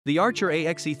The Archer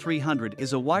AXE300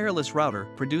 is a wireless router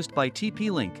produced by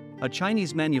TP-Link, a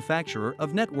Chinese manufacturer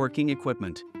of networking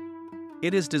equipment.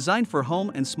 It is designed for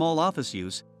home and small office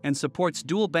use and supports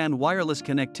dual-band wireless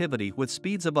connectivity with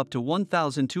speeds of up to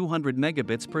 1,200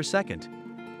 megabits per second.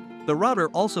 The router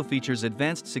also features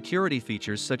advanced security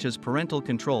features such as parental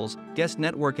controls, guest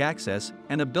network access,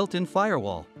 and a built-in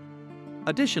firewall.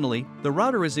 Additionally, the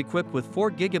router is equipped with 4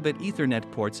 Gigabit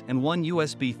Ethernet ports and 1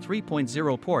 USB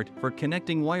 3.0 port for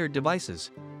connecting wired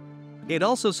devices. It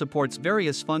also supports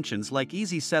various functions like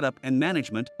easy setup and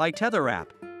management by Tether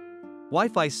app.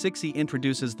 Wi-Fi 6E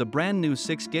introduces the brand new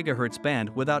 6 GHz band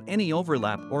without any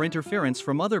overlap or interference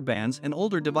from other bands and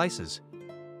older devices.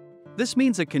 This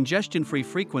means a congestion-free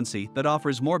frequency that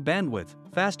offers more bandwidth,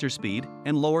 faster speed,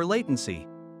 and lower latency.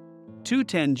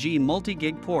 210G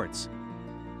multi-gig ports.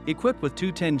 Equipped with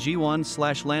two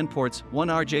 10G1/LAN ports, one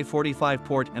RJ45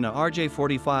 port and a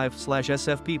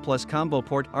RJ45/SFP plus combo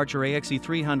port, Archer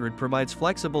AXE300 provides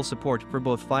flexible support for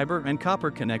both fiber and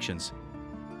copper connections.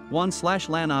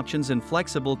 1/LAN options and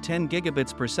flexible 10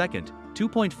 gigabits per second,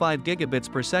 2.5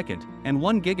 gigabits per second, and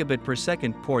 1 gigabit per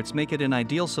second ports make it an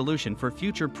ideal solution for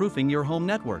future-proofing your home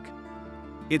network.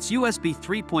 Its USB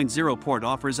 3.0 port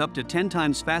offers up to 10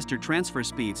 times faster transfer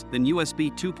speeds than USB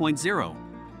 2.0.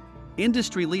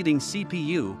 Industry-leading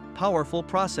CPU, powerful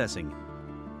processing.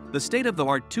 The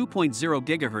state-of-the-art 2.0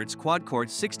 GHz quad-core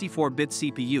 64-bit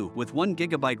CPU with 1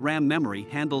 GB RAM memory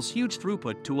handles huge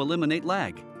throughput to eliminate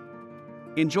lag.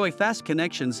 Enjoy fast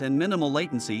connections and minimal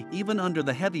latency even under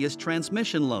the heaviest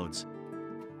transmission loads.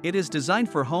 It is designed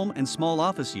for home and small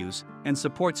office use and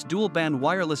supports dual-band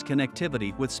wireless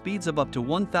connectivity with speeds of up to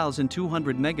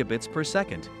 1,200 megabits per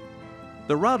second.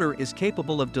 The router is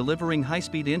capable of delivering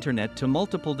high-speed internet to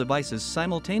multiple devices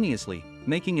simultaneously,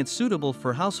 making it suitable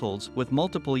for households with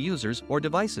multiple users or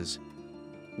devices.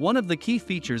 One of the key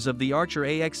features of the Archer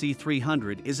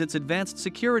AXE300 is its advanced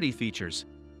security features.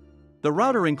 The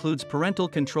router includes parental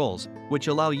controls, which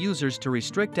allow users to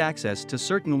restrict access to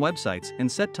certain websites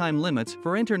and set time limits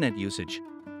for internet usage.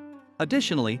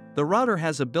 Additionally, the router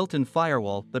has a built-in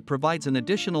firewall that provides an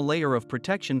additional layer of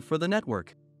protection for the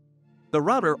network. The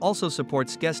router also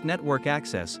supports guest network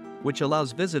access, which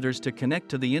allows visitors to connect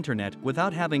to the internet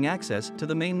without having access to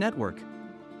the main network.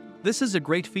 This is a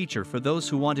great feature for those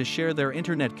who want to share their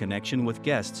internet connection with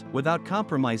guests without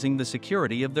compromising the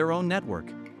security of their own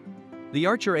network. The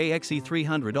Archer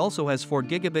AXE300 also has 4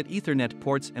 Gigabit Ethernet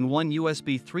ports and 1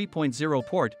 USB 3.0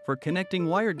 port for connecting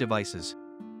wired devices.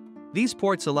 These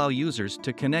ports allow users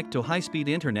to connect to high-speed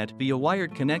internet via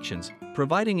wired connections,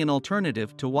 providing an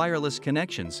alternative to wireless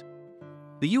connections.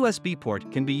 The USB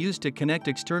port can be used to connect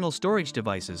external storage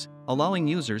devices, allowing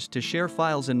users to share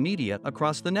files and media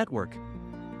across the network.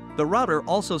 The router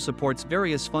also supports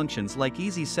various functions like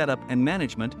easy setup and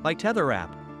management by Tether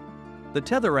app. The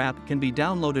Tether app can be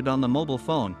downloaded on the mobile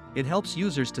phone. It helps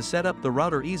users to set up the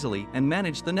router easily and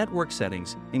manage the network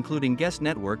settings, including guest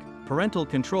network, parental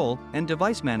control, and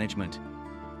device management.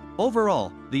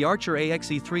 Overall, the Archer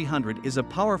AXE300 is a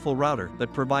powerful router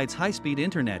that provides high-speed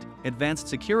internet, advanced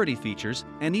security features,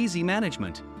 and easy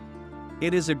management.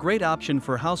 It is a great option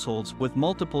for households with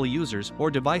multiple users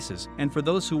or devices and for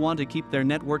those who want to keep their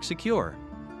network secure.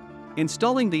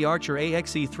 Installing the Archer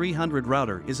AXE300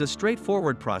 router is a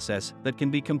straightforward process that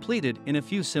can be completed in a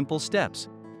few simple steps.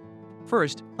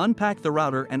 First, unpack the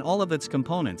router and all of its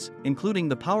components, including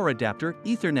the power adapter,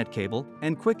 Ethernet cable,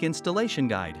 and quick installation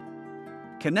guide.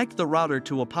 Connect the router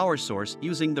to a power source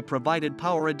using the provided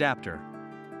power adapter.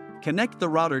 Connect the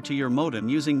router to your modem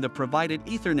using the provided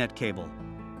Ethernet cable.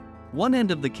 One end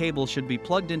of the cable should be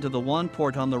plugged into the WAN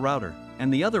port on the router,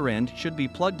 and the other end should be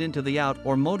plugged into the out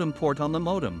or modem port on the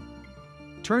modem.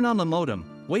 Turn on the modem,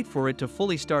 wait for it to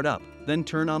fully start up, then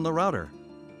turn on the router.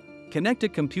 Connect a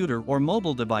computer or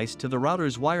mobile device to the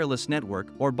router's wireless network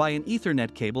or buy an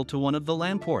Ethernet cable to one of the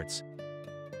LAN ports.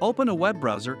 Open a web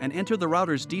browser and enter the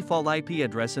router's default IP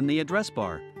address in the address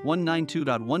bar,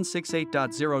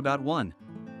 192.168.0.1.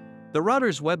 The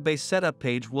router's web-based setup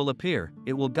page will appear.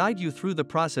 It will guide you through the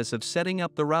process of setting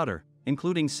up the router,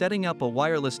 including setting up a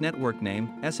wireless network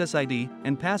name, SSID,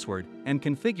 and password, and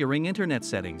configuring internet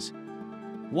settings.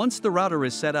 Once the router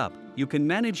is set up, you can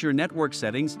manage your network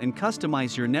settings and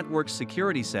customize your network's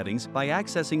security settings by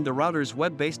accessing the router's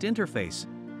web-based interface.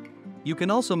 You can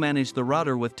also manage the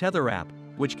router with Tether app,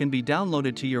 which can be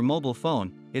downloaded to your mobile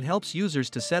phone. It helps users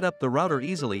to set up the router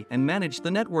easily and manage the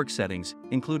network settings,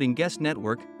 including guest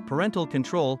network, parental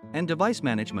control, and device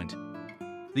management.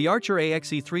 The Archer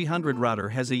AXE300 router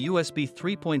has a USB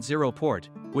 3.0 port,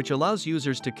 which allows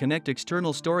users to connect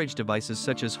external storage devices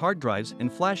such as hard drives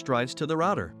and flash drives to the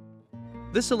router.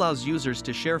 This allows users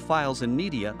to share files and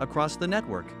media across the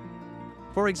network.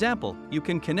 For example, you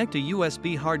can connect a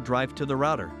USB hard drive to the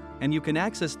router, and you can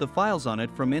access the files on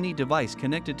it from any device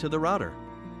connected to the router.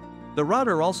 The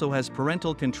router also has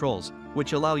parental controls,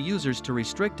 which allow users to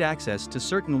restrict access to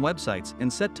certain websites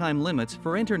and set time limits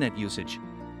for internet usage.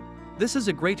 This is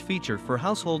a great feature for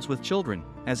households with children,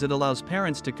 as it allows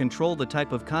parents to control the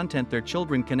type of content their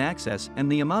children can access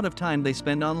and the amount of time they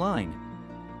spend online.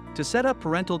 To set up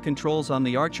parental controls on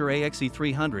the Archer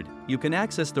AXE300, you can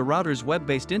access the router's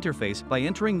web-based interface by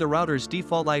entering the router's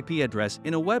default IP address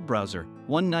in a web browser,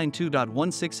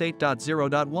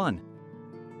 192.168.0.1.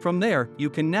 From there, you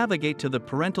can navigate to the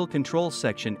parental controls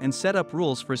section and set up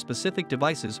rules for specific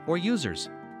devices or users.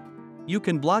 You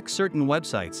can block certain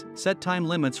websites, set time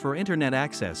limits for internet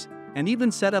access, and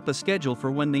even set up a schedule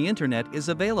for when the internet is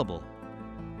available.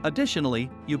 Additionally,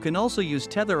 you can also use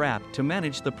Tether app to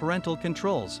manage the parental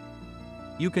controls.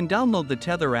 You can download the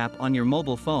Tether app on your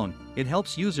mobile phone. It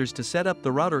helps users to set up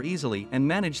the router easily and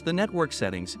manage the network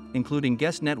settings, including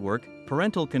guest network,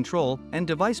 parental control, and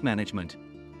device management.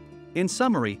 In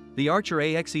summary, the Archer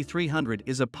AXE300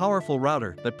 is a powerful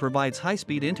router that provides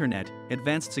high-speed internet,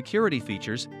 advanced security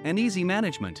features, and easy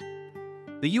management.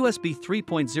 The USB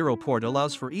 3.0 port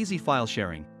allows for easy file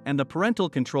sharing, and the parental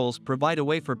controls provide a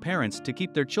way for parents to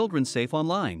keep their children safe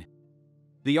online.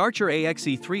 The Archer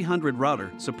AXE300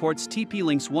 router supports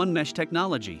TP-Link's OneMesh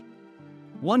technology.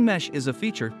 OneMesh is a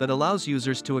feature that allows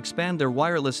users to expand their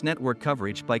wireless network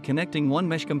coverage by connecting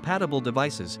OneMesh-compatible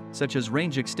devices, such as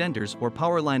range extenders or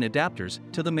powerline adapters,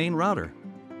 to the main router.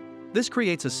 This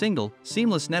creates a single,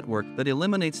 seamless network that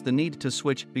eliminates the need to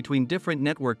switch between different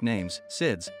network names,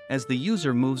 SSIDs, as the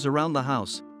user moves around the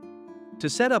house. To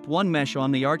set up OneMesh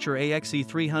on the Archer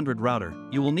AXE300 router,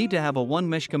 you will need to have a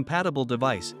OneMesh-compatible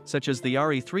device, such as the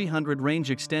RE300 range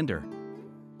extender.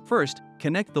 First,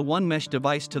 connect the OneMesh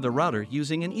device to the router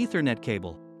using an Ethernet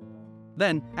cable.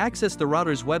 Then, access the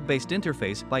router's web-based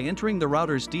interface by entering the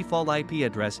router's default IP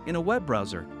address in a web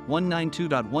browser,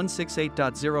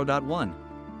 192.168.0.1.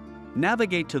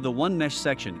 Navigate to the OneMesh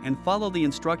section and follow the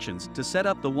instructions to set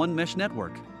up the OneMesh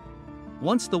network.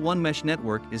 Once the OneMesh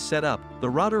network is set up, the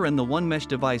router and the OneMesh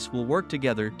device will work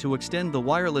together to extend the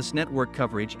wireless network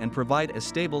coverage and provide a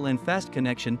stable and fast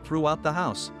connection throughout the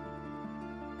house.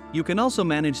 You can also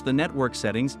manage the network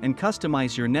settings and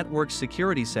customize your network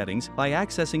security settings by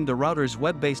accessing the router's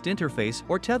web-based interface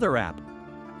or Tether app.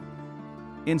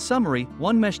 In summary,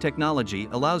 OneMesh technology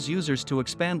allows users to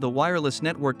expand the wireless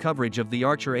network coverage of the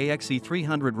Archer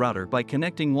AXE300 router by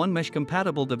connecting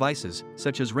OneMesh-compatible devices,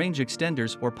 such as range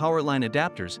extenders or powerline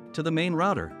adapters, to the main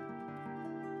router.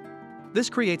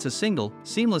 This creates a single,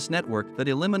 seamless network that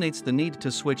eliminates the need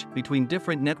to switch between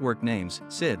different network names,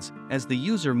 SSIDs, as the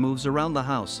user moves around the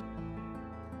house.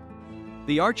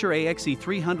 The Archer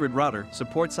AXE300 router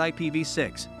supports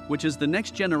IPv6, which is the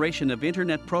next generation of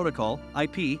Internet Protocol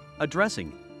 (IP)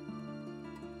 addressing.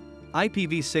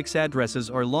 IPv6 addresses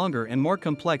are longer and more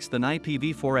complex than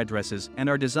IPv4 addresses and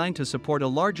are designed to support a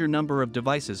larger number of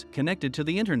devices connected to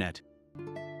the Internet.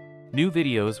 New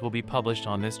videos will be published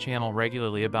on this channel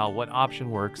regularly about what option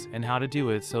works and how to do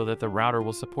it so that the router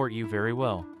will support you very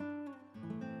well.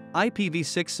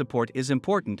 IPv6 support is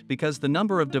important because the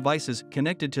number of devices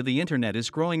connected to the Internet is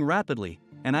growing rapidly,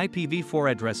 and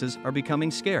IPv4 addresses are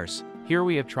becoming scarce. Here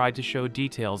we have tried to show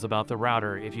details about the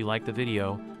router. If you like the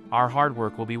video, our hard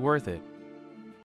work will be worth it.